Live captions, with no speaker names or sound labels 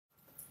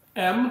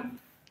m.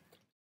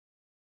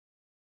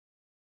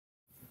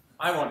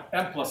 I want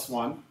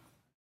m+1.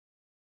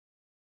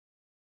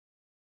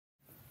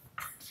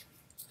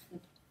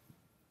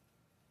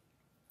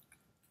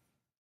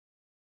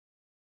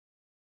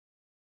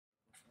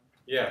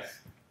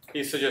 Yes,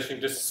 he's suggesting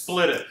just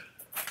split it.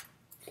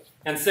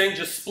 And saying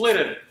just split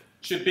it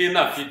should be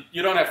enough.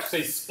 You don't have to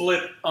say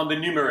split on the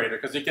numerator,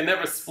 because you can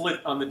never split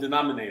on the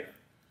denominator.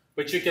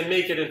 But you can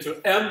make it into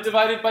m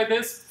divided by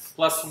this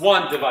plus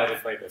 1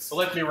 divided by this. So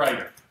let me write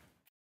it.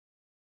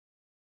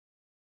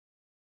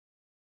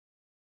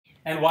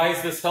 And why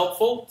is this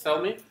helpful?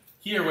 Tell me.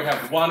 Here we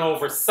have 1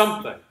 over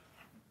something.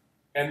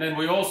 And then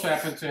we also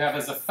happen to have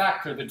as a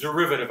factor the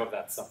derivative of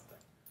that something.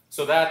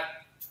 So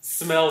that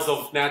smells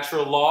of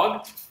natural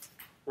log,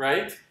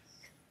 right?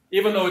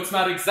 Even though it's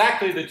not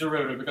exactly the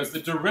derivative, because the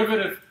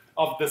derivative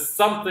of the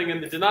something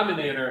in the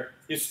denominator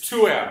is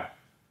 2m.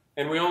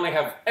 And we only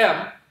have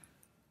m,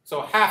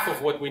 so half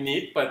of what we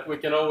need, but we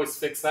can always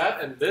fix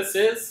that. And this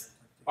is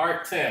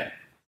arctan.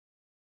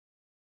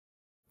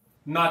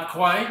 Not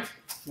quite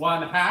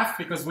 1/2,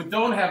 because we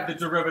don't have the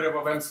derivative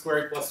of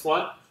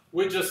m²+1.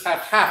 We just have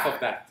half of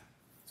that.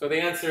 So the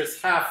answer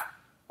is half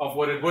of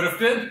what it would have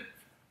been,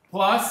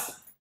 plus,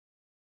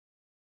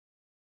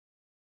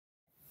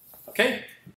 okay?